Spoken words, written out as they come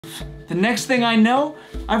off. The next thing I know,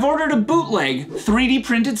 I've ordered a bootleg 3D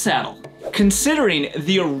printed saddle. Considering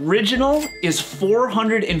the original is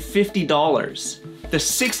 $450, the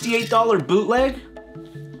 $68 bootleg,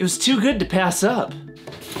 it was too good to pass up.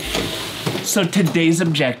 So today's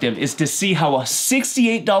objective is to see how a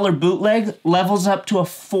 $68 bootleg levels up to a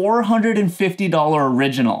 $450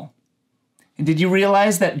 original. And did you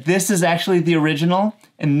realize that this is actually the original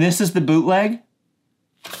and this is the bootleg?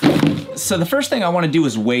 So the first thing I want to do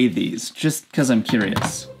is weigh these, just because I'm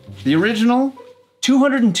curious. The original,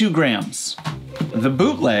 202 grams. The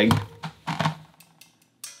bootleg,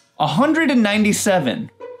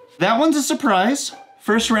 197. That one's a surprise.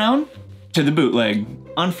 First round to the bootleg.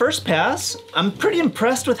 On first pass, I'm pretty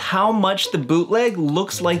impressed with how much the bootleg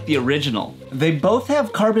looks like the original. They both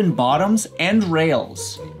have carbon bottoms and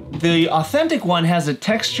rails. The authentic one has a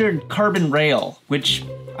textured carbon rail, which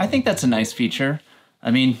I think that's a nice feature.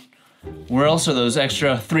 I mean, where else are those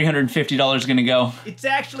extra $350 gonna go? It's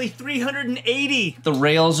actually $380. The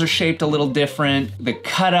rails are shaped a little different. The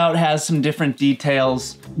cutout has some different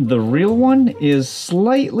details. The real one is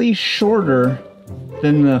slightly shorter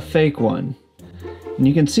than the fake one. And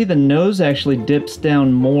you can see the nose actually dips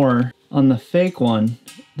down more on the fake one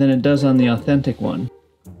than it does on the authentic one.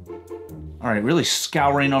 All right, really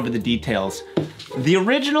scouring over the details. The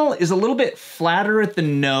original is a little bit flatter at the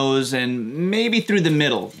nose and maybe through the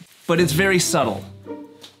middle, but it's very subtle.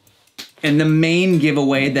 And the main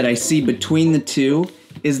giveaway that I see between the two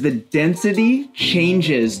is the density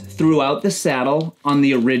changes throughout the saddle on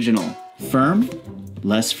the original. Firm,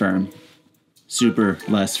 less firm. Super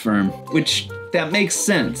less firm, which that makes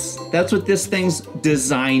sense. That's what this thing's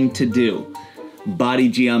designed to do. Body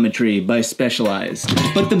geometry by Specialized.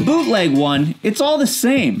 But the bootleg one, it's all the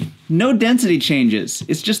same. No density changes.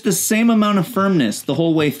 It's just the same amount of firmness the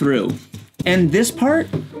whole way through. And this part,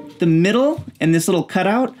 the middle and this little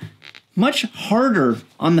cutout, much harder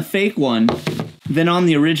on the fake one than on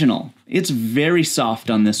the original. It's very soft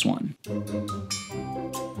on this one.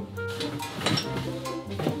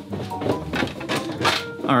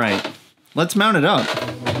 All right, let's mount it up.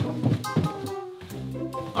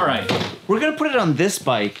 All right, we're gonna put it on this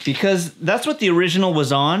bike because that's what the original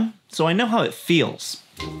was on, so I know how it feels.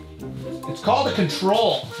 It's called a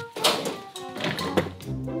Control.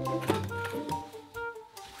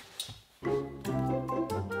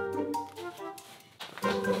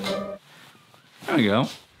 There we go.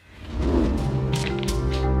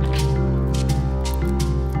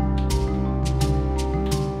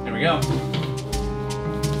 There we go.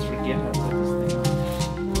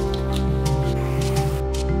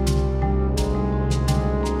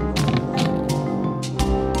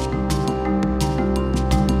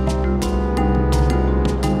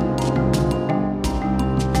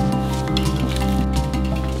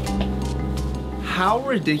 How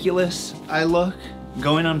ridiculous I look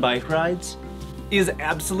going on bike rides is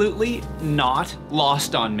absolutely not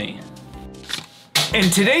lost on me.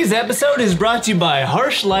 And today's episode is brought to you by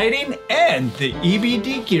Harsh Lighting and the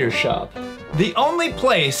EBD Gear Shop. The only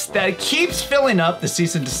place that keeps filling up the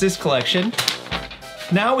Cease and Desist collection,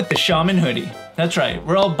 now with the Shaman hoodie. That's right,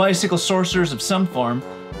 we're all bicycle sorcerers of some form.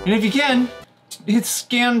 And if you can, hit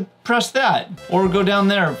scan, press that, or go down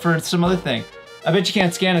there for some other thing. I bet you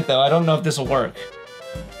can't scan it though, I don't know if this will work.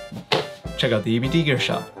 Check out the EBD Gear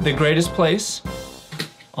Shop, the greatest place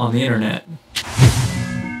on the internet.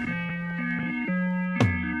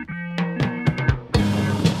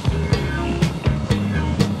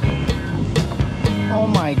 Oh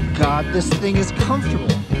my God, this thing is comfortable.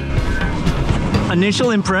 Initial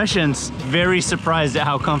impressions, very surprised at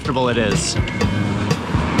how comfortable it is.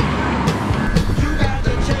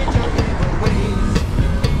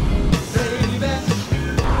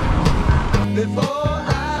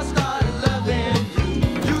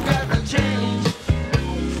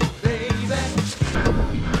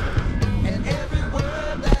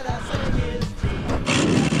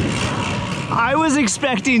 I was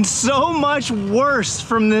expecting so much worse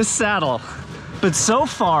from this saddle, but so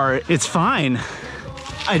far it's fine.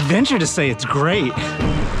 I'd venture to say it's great.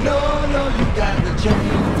 No, you got the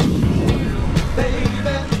change, baby.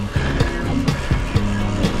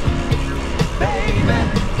 Baby,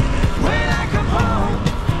 when I come home,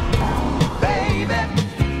 baby,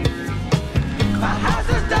 my house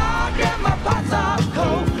is dark and my pots are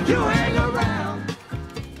cold. You hang around.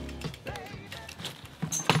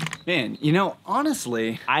 Man, you know,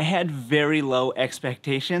 honestly, I had very low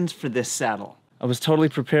expectations for this saddle. I was totally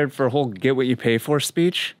prepared for a whole get what you pay for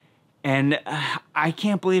speech. And I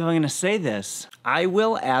can't believe I'm gonna say this. I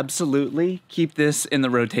will absolutely keep this in the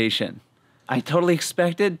rotation. I totally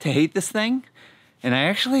expected to hate this thing, And I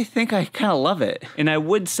actually think I kind of love it. And I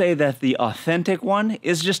would say that the authentic one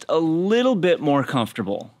is just a little bit more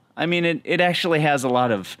comfortable. I mean, it actually has a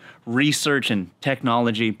lot of research and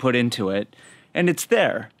technology put into it, and it's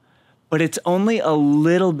there. But it's only a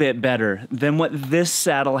little bit better than what this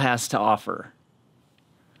saddle has to offer.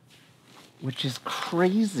 Which is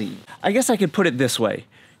crazy. I guess I could put it this way.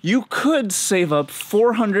 You could save up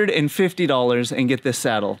 $450 and get this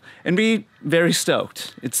saddle and be very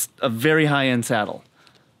stoked. It's a very high-end saddle.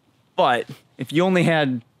 But if you only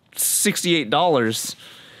had $68,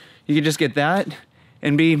 you could just get that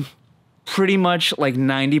and be pretty much like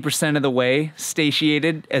 90% of the way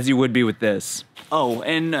satiated as you would be with this. Oh,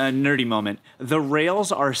 and a nerdy moment. The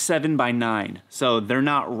rails are 7x9, so they're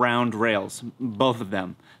not round rails, both of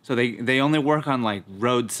them. So they only work on like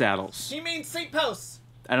road saddles. He means seat posts.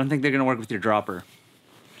 I don't think they're gonna work with your dropper.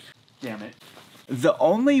 Damn it. The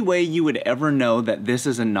only way you would ever know that this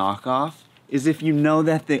is a knockoff is if you know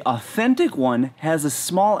that the authentic one has a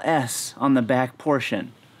small S on the back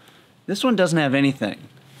portion. This one doesn't have anything.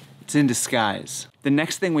 It's in disguise. The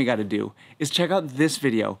next thing we gotta do is check out this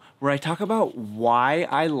video where I talk about why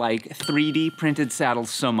I like 3D printed saddles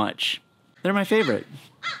so much. They're my favorite,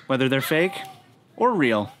 whether they're fake or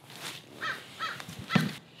real.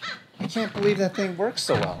 I can't believe that thing works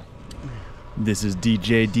so well. This is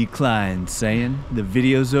DJ Klein saying the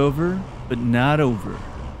video's over, but not over.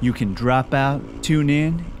 You can drop out, tune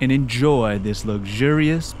in, and enjoy this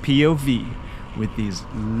luxurious POV with these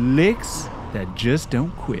licks that just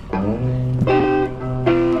don't quit.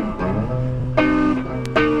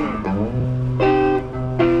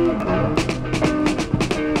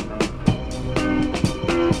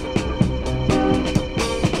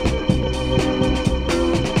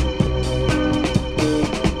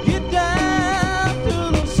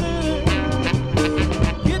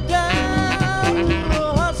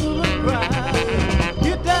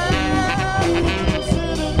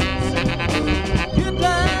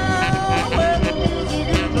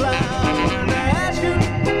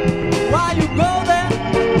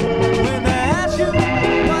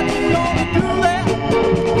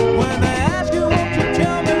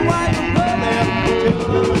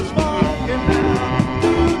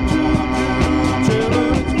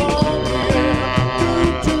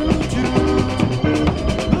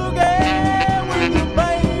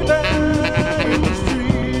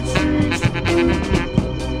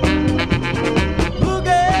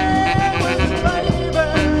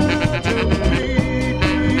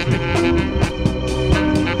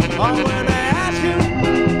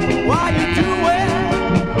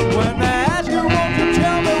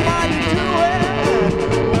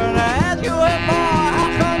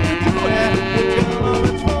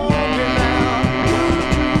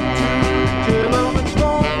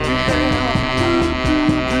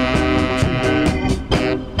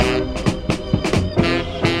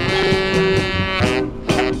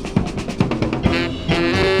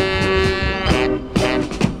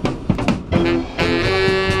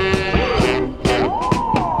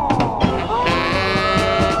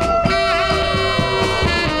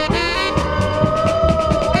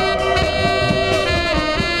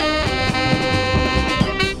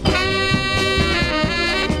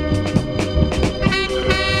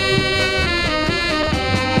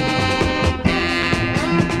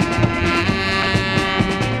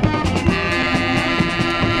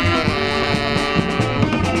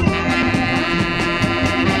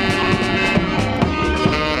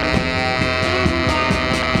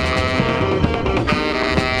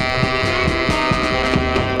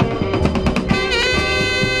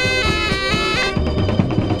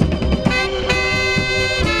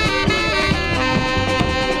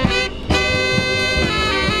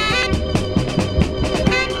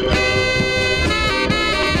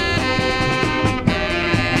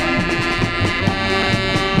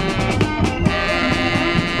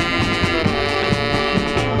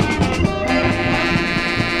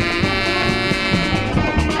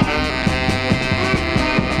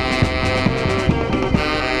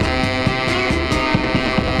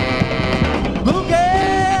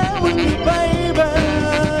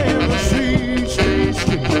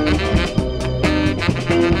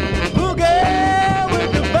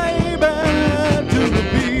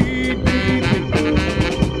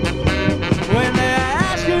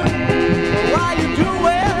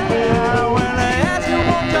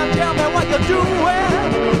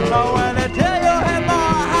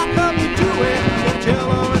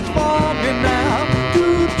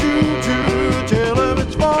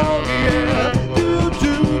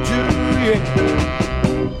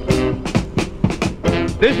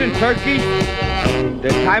 Listen, Turkey, the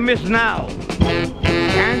time is now.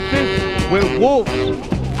 Kansas with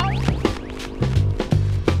wolves.